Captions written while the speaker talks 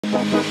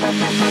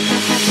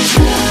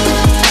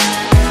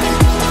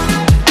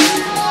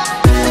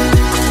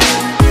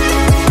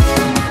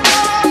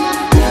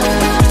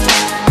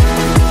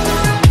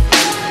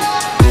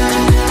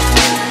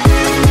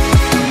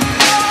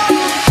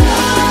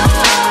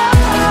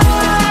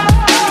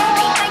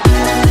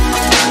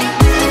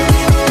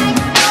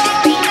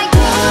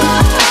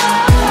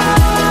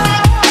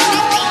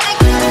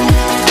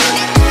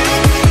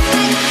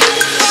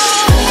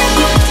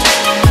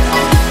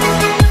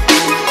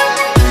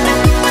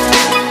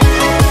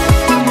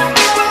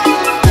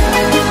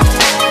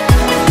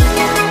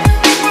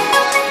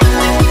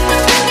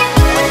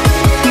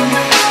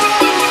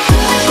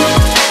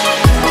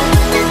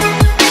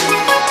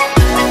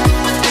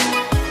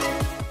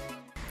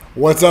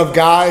What's up,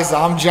 guys?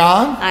 I'm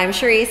John. I'm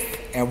Sharisse.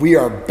 And we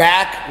are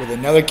back with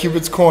another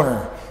Cupid's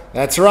Corner.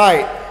 That's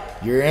right.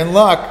 You're in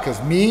luck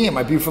because me and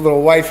my beautiful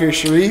little wife here,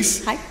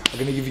 Sharisse, Hi. are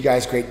going to give you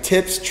guys great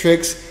tips,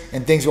 tricks,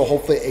 and things that will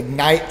hopefully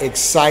ignite,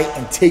 excite,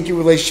 and take your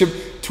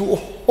relationship to a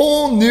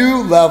whole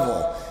new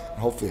level. And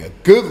hopefully a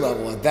good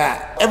level at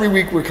that. Every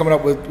week we're coming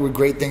up with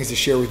great things to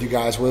share with you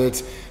guys, whether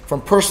it's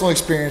from personal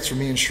experience from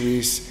me and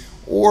Sharisse,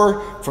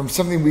 or from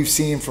something we've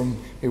seen from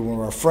maybe one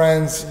of our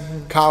friends,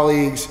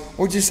 colleagues,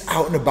 or just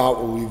out and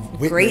about where we've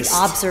witnessed. Great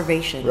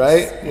observations.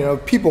 Right? You know,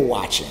 people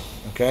watching,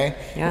 okay?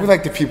 Yeah. We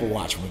like to people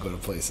watch when we go to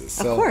places.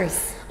 Of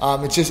course.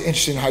 It's just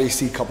interesting how you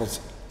see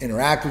couples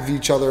interact with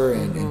each other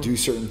and do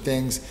certain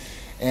things.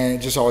 And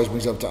it just always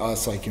brings up to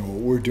us, like, you know,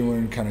 what we're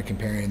doing, kind of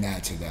comparing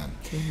that to them.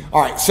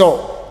 All right,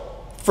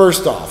 so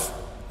first off,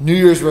 New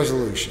Year's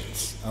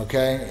resolutions,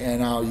 okay?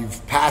 And now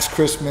you've passed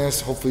Christmas.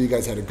 Hopefully you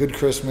guys had a good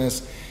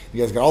Christmas. You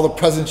guys got all the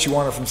presents you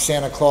wanted from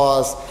Santa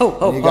Claus.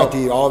 And you got to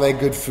eat all that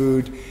good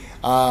food.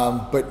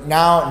 But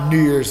now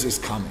New Year's is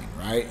coming,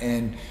 right?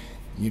 And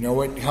you know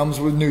what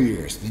comes with New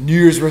Year's? The New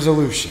Year's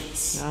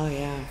resolutions. Oh,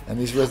 yeah. And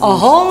these resolutions. A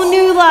whole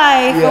new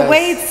life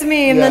awaits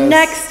me in the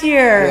next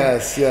year.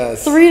 Yes,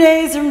 yes. 3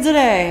 days from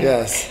today.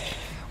 Yes.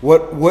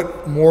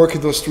 What more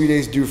could those 3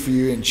 days do for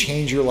you and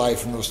change your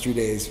life in those 3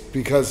 days?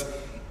 Because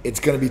it's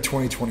going to be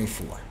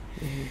 2024.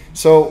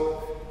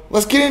 So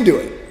let's get into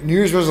it. New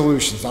Year's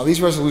resolutions. Now,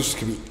 these resolutions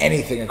can be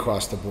anything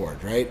across the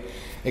board, right?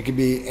 It could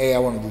be, hey, I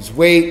want to lose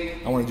weight.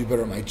 I want to do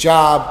better at my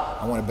job.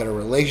 I want a better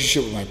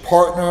relationship with my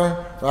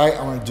partner, right?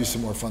 I want to do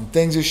some more fun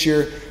things this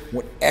year.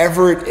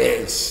 Whatever it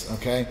is,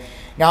 okay?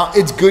 Now,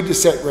 it's good to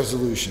set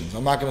resolutions.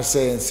 I'm not going to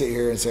sit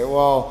here and say,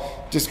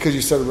 well, just because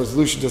you set a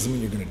resolution doesn't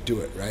mean you're going to do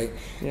it, right?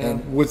 Yeah.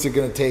 And what's it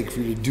going to take for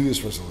you to do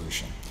this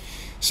resolution?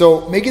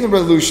 So making the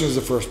resolution is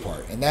the first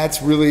part, and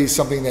that's really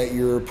something that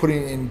you're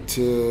putting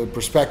into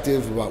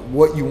perspective about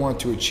what you want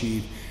to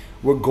achieve,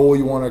 what goal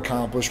you want to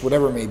accomplish,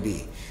 whatever it may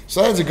be.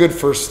 So that's a good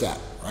first step,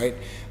 right?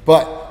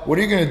 But what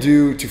are you going to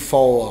do to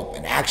follow up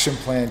an action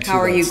plan to that step? How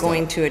are you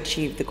going to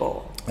achieve the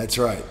goal? That's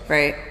right.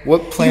 Right.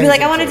 What plan? You'd be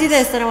like, I want to do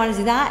this, and I want to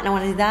do that, and I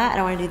want to do that,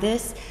 and I want to do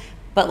this.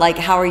 But like,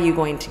 how are you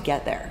going to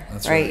get there?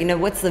 That's right. right. You know,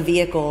 what's the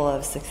vehicle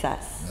of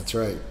success? That's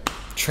right.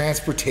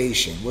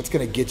 Transportation. What's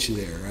going to get you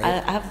there,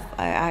 right?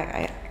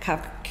 I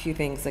have a few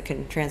things that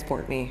can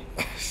transport me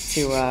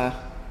to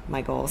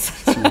my goals.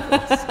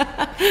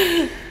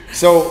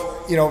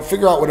 So, you know,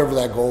 figure out whatever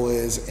that goal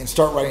is and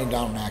start writing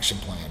down an action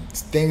plan.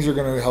 Things are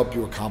going to help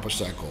you accomplish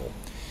that goal.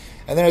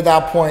 And then at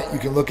that point, you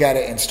can look at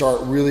it and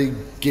start really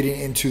getting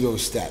into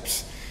those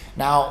steps.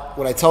 Now,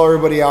 what I tell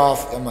everybody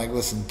off, I'm like,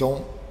 listen,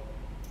 you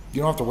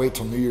don't have to wait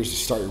till New Year's to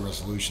start your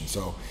resolution.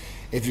 So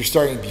if you're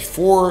starting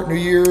before New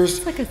Year's,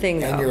 it's like a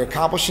thing, and you're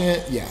accomplishing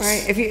it, yes.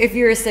 Right. If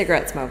you're a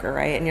cigarette smoker,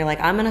 right, and you're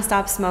like, I'm going to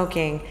stop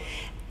smoking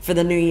for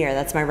the new year.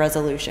 That's my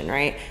resolution,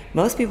 right?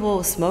 Most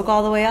people smoke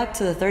all the way up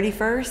to the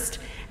 31st,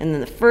 and then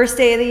the first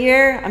day of the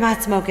year, I'm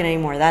not smoking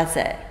anymore. That's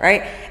it,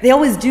 right? They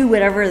always do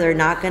whatever they're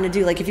not going to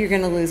do. Like if you're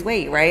going to lose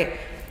weight, right?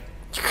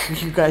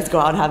 You guys go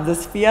out and have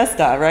this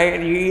fiesta, right?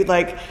 And you eat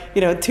like,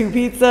 you know, 2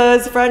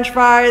 pizzas, French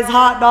fries,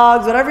 hot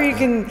dogs, whatever you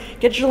can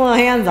get your little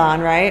hands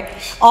on, right?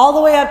 All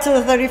the way up to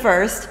the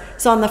 31st.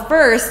 So on the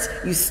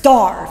 1st, you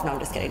starve. No, I'm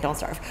just kidding. Don't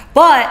starve.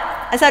 But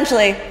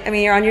essentially, I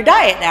mean, you're on your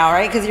diet now,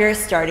 right? Because you're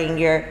starting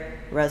your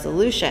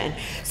resolution.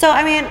 So,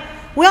 I mean,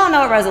 we all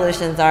know what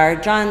resolutions are.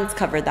 John's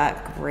covered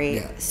that great.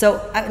 Yeah.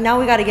 So now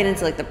we got to get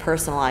into like the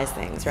personalized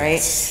things, right?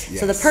 Yes, yes.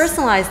 So the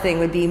personalized thing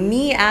would be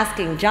me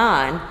asking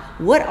John,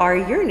 what are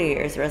your New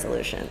Year's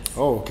resolutions?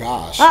 Oh,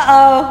 gosh.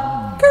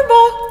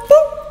 Curveball.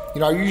 Boop.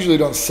 You know, I usually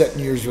don't set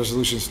New Year's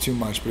resolutions too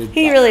much. But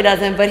he really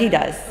doesn't, but he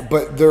does.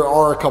 But there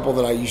are a couple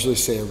that I usually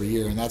say every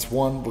year, and that's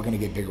one, we're going to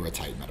get bigger at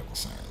Titan Medical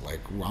Center. Like,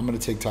 I'm going to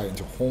take Titan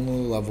to a whole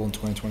new level in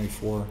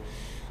 2024.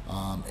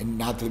 And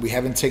not that we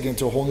haven't taken it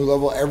to a whole new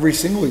level every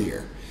single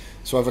year.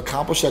 So I've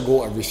accomplished that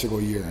goal every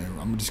single year,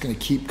 and I'm just going to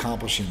keep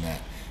accomplishing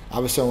that.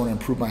 Obviously, I want to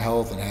improve my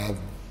health and have,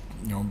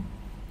 you know,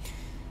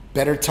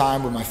 better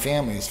time with my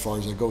family as far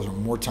as it goes, or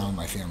more time with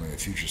my family in the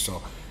future.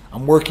 So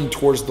I'm working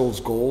towards those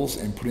goals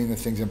and putting the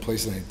things in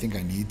place that I think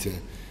I need to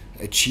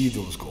achieve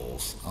those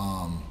goals.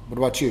 What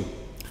about you?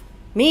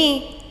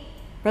 Me?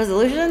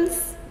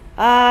 Resolutions?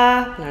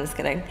 No, just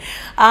kidding.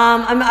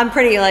 I'm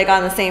pretty like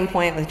on the same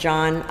point with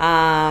John.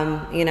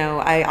 You know,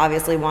 I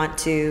obviously want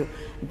to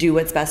do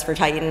what's best for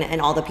Titan and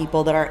all the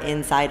people that are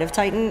inside of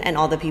Titan and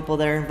all the people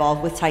that are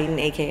involved with Titan,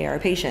 aka our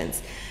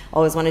patients.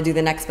 Always want to do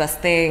the next best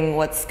thing.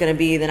 What's going to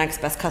be the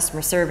next best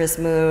customer service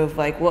move?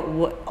 Like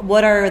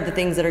what are the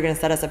things that are going to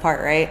set us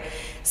apart, right?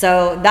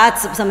 So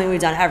that's something we've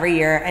done every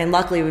year, and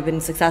luckily we've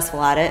been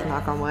successful at it.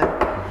 Knock on wood,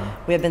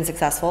 we have been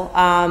successful.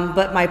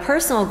 But my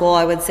personal goal,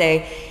 I would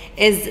say,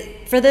 is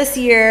for this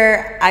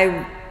year,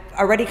 I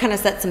already kind of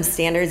set some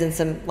standards and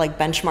some like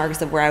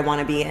benchmarks of where I want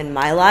to be in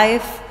my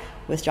life.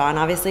 With John,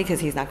 obviously, because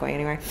he's not going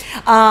anywhere.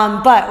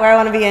 But where I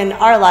want to be in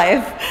our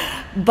life,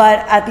 but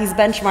at these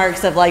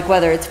benchmarks of like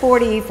whether it's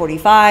 40,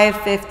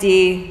 45,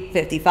 50,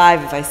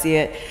 55 if I see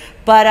it.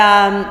 But,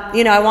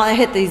 you know, I want to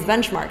hit these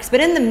benchmarks. But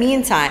in the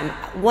meantime,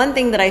 one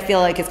thing that I feel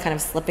like is kind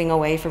of slipping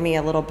away from me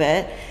a little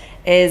bit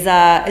is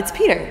it's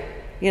Peter.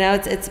 You know,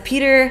 it's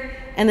Peter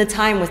and the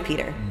time with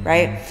Peter,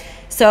 right?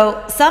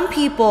 So some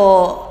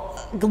people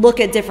look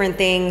at different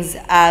things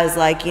as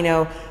like, you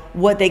know,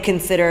 what they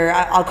consider,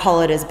 I'll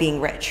call it as being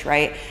rich,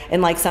 right?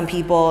 And like some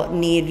people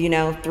need, you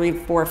know,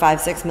 $3, $4, $5,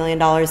 $6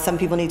 million. Some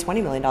people need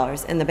 $20 million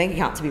in the bank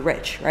account to be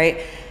rich,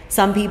 right?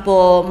 Some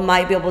people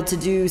might be able to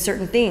do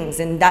certain things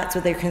and that's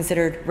what they're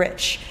considered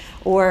rich.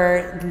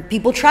 Or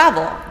people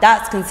travel,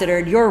 that's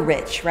considered you're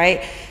rich,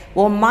 right?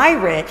 Well, my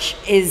rich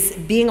is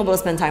being able to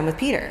spend time with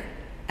Peter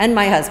and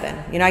my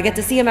husband. You know, I get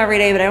to see him every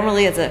day, but I don't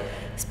really get to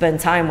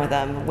spend time with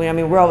him. I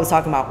mean, we're always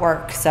talking about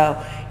work.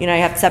 So, you know,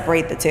 you have to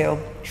separate the two.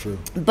 True.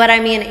 But I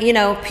mean, you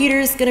know,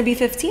 Peter's going to be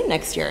 15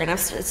 next year. And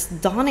it's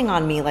dawning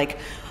on me like,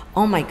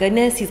 oh my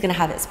goodness, he's going to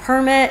have his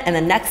permit. And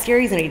then next year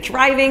he's going to be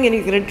driving and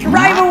he's going to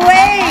drive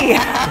away.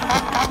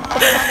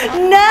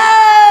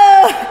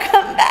 No,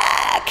 come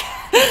back.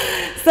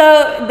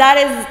 So that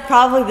is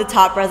probably the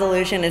top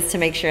resolution, is to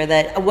make sure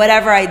that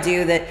whatever I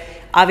do, that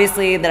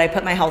obviously that I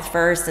put my health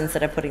first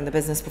instead of putting the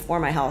business before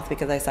my health,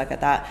 because I suck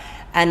at that.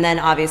 And then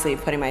obviously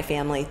putting my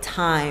family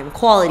time,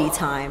 quality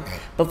time,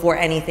 before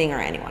anything or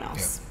anyone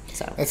else. Yeah.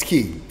 So that's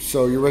key.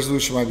 So your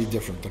resolution might be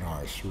different than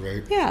ours,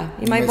 right? Yeah.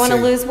 You might want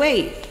to lose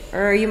weight,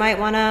 or you might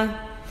want to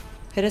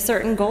hit a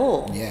certain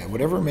goal. Yeah,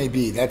 whatever it may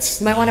be. You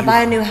might want to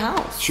buy a new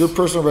house. It's your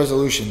personal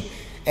resolution.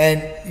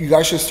 And you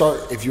guys should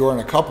start, if you're in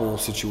a couple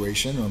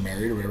situation or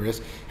married or whatever it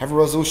is, have a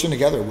resolution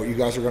together, what you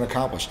guys are going to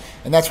accomplish.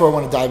 And that's what I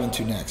want to dive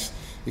into next.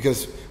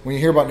 Because when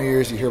you hear about New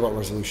Year's, you hear about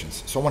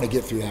resolutions. So I want to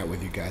get through that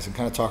with you guys and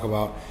kind of talk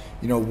about,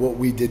 you know, what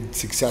we did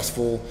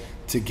successful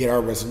to get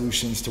our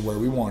resolutions to where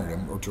we wanted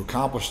them or to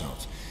accomplish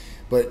those.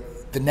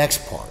 But the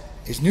next part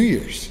is New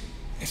Year's.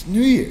 It's New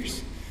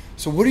Year's.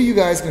 So what are you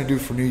guys going to do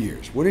for New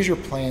Year's? What is your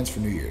plans for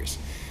New Year's?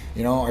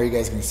 You know, are you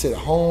guys going to sit at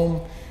home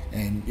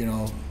and, you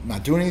know,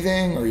 not do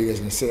anything? Or are you guys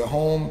going to sit at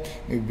home,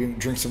 maybe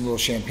drink some little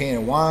champagne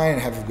and wine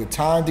and have a good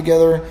time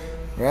together,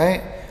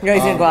 right? You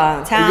guys going to go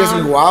out of town? Are you guys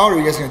going to go out? Or are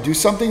you guys going to do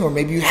something? Or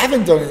maybe you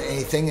haven't done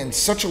anything in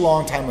such a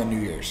long time on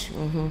New Year's.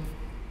 Mm-hmm.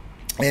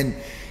 And,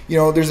 you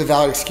know, there's a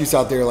valid excuse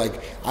out there like,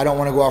 I don't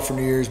want to go out for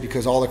New Year's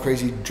because all the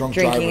crazy drunk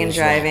drivers. Drinking and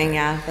driving,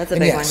 yeah. That's a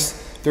big one.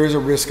 There is a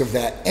risk of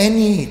that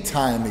any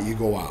time that you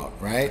go out,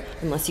 right?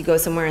 Unless you go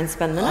somewhere and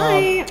spend the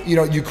night. You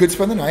know, you could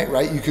spend the night,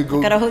 right? You could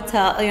go at a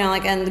hotel, you know,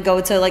 like, and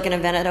go to like an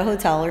event at a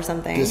hotel or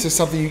something. This is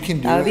something you can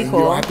do. That would be cool.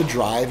 You don't have to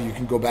drive. You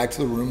can go back to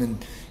the room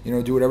and, you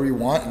know, do whatever you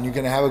want, and you're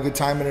going to have a good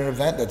time at an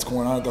event that's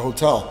going on at the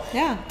hotel.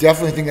 Yeah.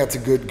 Definitely think that's a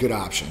good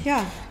option.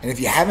 Yeah. And if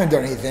you haven't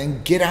done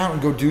anything, get out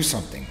and go do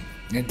something.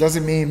 And it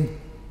doesn't mean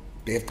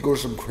they have to go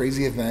to some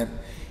crazy event.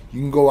 You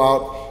can go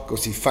out, go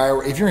see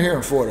fireworks. If you're here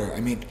in Florida,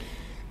 I mean,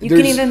 you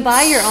can even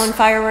buy your own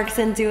fireworks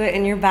and do it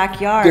in your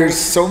backyard. There's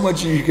so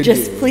much you can do.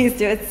 Just please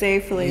do it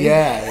safely.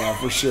 Yeah,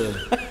 for sure.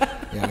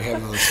 Yeah, we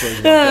have those stories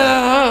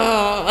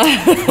about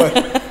that.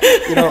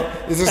 But, you know,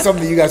 this is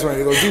something you guys want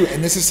to go do.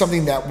 And this is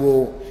something that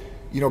will,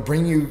 you know,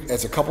 bring you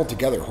as a couple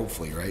together,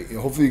 hopefully, right? You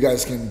know, hopefully you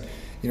guys can,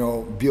 you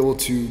know, be able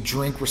to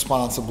drink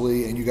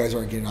responsibly and you guys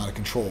aren't getting out of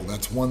control.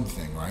 That's one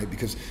thing, right?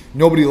 Because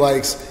nobody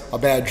likes a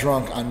bad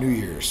drunk on New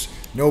Year's.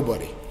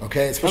 Nobody,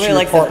 okay? Especially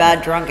nobody likes a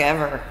bad drunk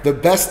ever. The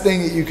best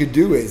thing that you could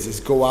do is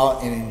go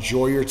out and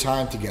enjoy your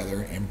time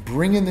together and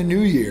bring in the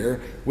new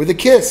year with a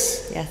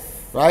kiss. Yes.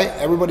 Right?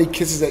 Everybody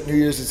kisses at New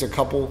Year's as a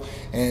couple,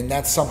 and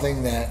that's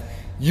something that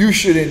you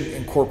should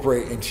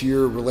incorporate into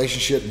your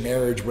relationship,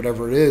 marriage,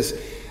 whatever it is,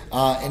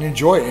 and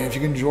enjoy it. And if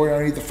you can enjoy it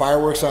underneath the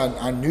fireworks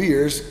on New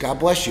Year's, God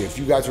bless you. If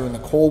you guys are in the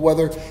cold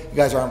weather, you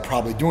guys aren't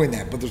probably doing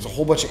that. But there's a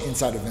whole bunch of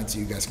inside events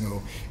that you guys can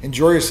go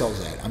enjoy yourselves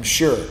at, I'm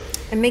sure.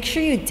 And make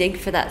sure you dig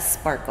for that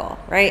sparkle,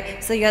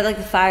 right? So you got like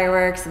the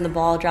fireworks and the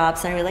ball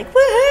drops, and you're like,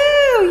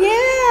 woohoo,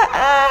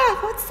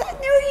 yeah, what's that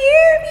New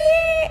Year?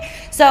 Yeah.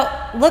 So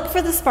look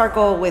for the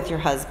sparkle with your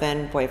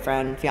husband,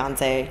 boyfriend,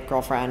 fiance,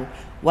 girlfriend,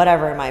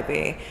 whatever it might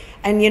be.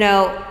 And, you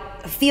know,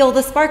 feel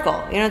the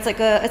sparkle. You know, it's like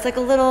a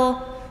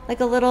little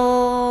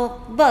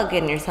bug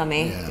in your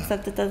tummy,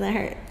 except it doesn't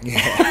hurt.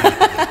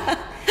 Yeah.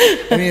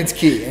 I mean, it's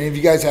key. And if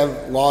you guys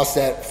have lost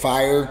that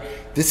fire,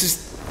 this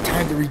is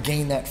time to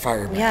regain that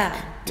fire back. Yeah.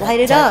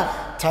 Light it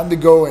up. Time to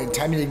go and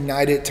time to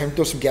ignite it. Time to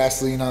throw some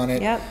gasoline on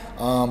it. Yep.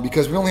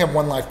 because we only have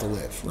one life to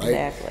live, right?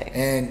 Exactly.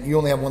 And you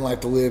only have one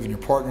life to live, and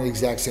your partner the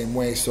exact same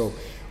way. So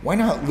why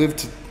not live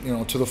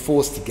to the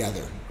fullest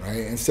together,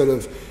 right? Instead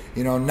of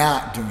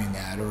not doing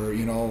that,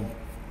 or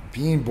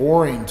being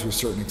boring to a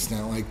certain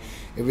extent. Like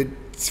if it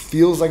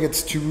feels like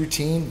it's too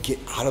routine, get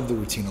out of the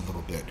routine a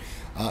little bit.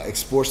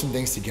 Explore some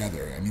things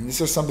together. I mean, this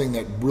is something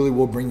that really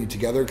will bring you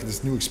together because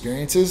it's new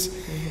experiences,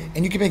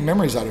 and you can make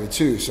memories out of it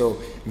too.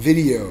 So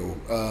video,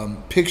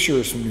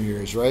 pictures from New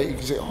Year's, right? You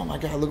can say, oh my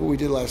God, look what we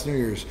did last New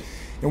Year's.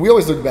 And we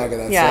always look back at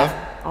that stuff.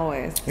 Yeah,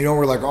 always.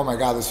 We're like, oh my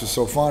God, this was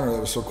so fun, or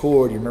that was so cool,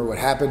 or do you remember what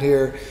happened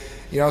here?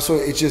 So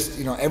it's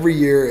just, every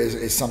year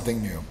is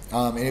something new.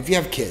 And if you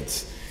have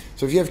kids,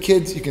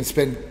 you can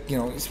spend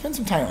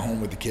some time at home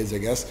with the kids, I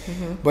guess.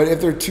 But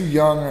if they're too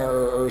young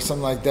or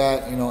something like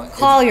that,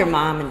 call your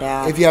mom and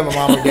dad. If you have a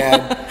mom or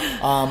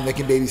dad, they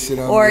can babysit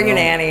them. Or your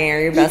nanny or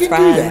your best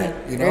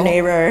friend, your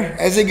neighbor.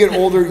 As they get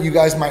older, you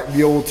guys might be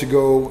able to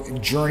go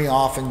journey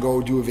off and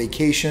go do a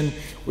vacation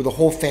with the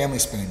whole family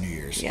spending New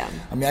Year's. Yeah.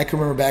 I mean, I can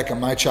remember back in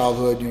my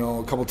childhood,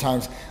 a couple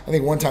times. I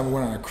think one time we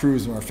went on a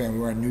cruise with our family.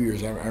 We were on New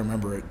Year's. I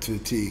remember it to the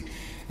T.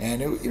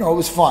 And it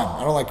was fun.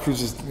 I don't like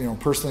cruises,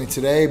 personally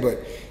today,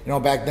 but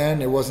back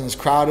then it wasn't as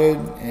crowded,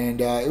 and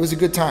it was a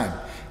good time.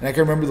 And I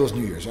can remember those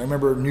New Year's. I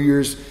remember New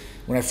Year's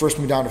when I first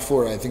moved down to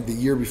Florida. I think the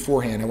year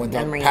beforehand, I went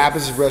down to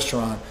Pappas'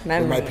 restaurant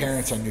with my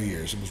parents on New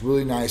Year's. It was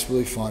really nice,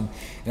 really fun.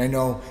 And I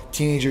know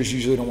teenagers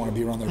usually don't want to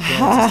be around their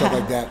parents and stuff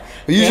like that.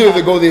 But usually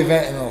they go to the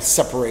event and they'll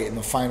separate and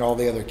they'll find all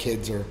the other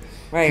kids or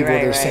people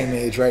their same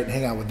age, right, and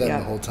hang out with them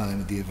the whole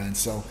time at the event.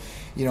 So,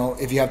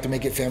 if you have to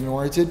make it family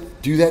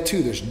oriented, do that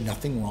too. There's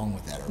nothing wrong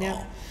with that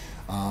at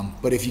all.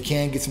 But if you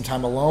can get some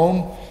time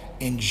alone,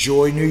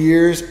 enjoy New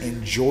Year's,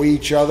 enjoy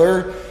each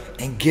other,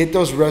 and get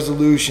those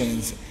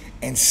resolutions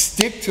and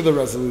stick to the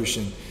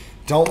resolution.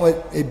 Don't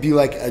let it be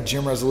like a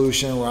gym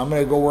resolution where I'm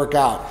going to go work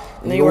out.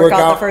 And then you work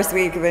out the first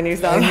week and then you're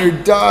done. And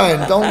you're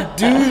done. Don't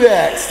do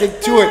that.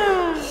 Stick to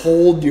it.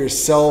 Hold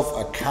yourself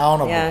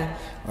accountable,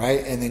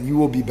 right? And then you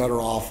will be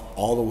better off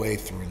all the way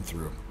through and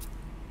through.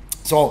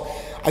 So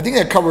I think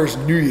that covers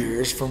New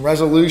Year's, from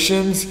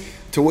resolutions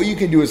to what you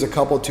can do as a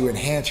couple to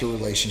enhance your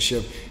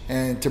relationship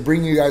and to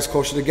bring you guys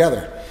closer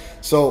together.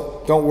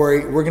 So don't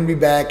worry, we're going to be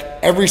back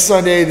every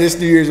Sunday this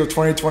New Year's of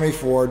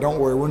 2024. Don't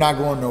worry, we're not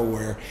going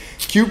nowhere.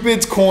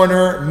 Cupid's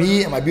Corner,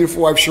 me and my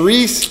beautiful wife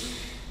Sharisse,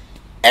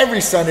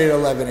 every Sunday at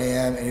 11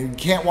 a.m. And if you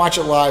can't watch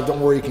it live, don't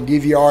worry, you can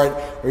DVR it,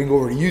 or you can go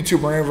over to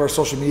YouTube or any of our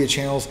social media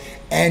channels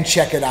and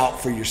check it out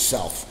for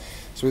yourself.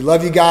 So we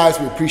love you guys.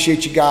 We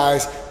appreciate you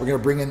guys. We're going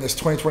to bring in this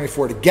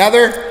 2024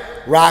 together,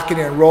 rocking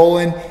and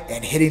rolling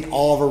and hitting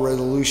all of our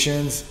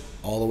resolutions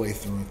all the way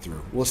through and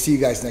through. We'll see you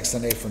guys next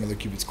Sunday for another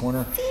Cupid's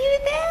Corner. See you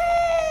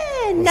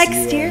then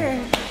next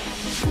year.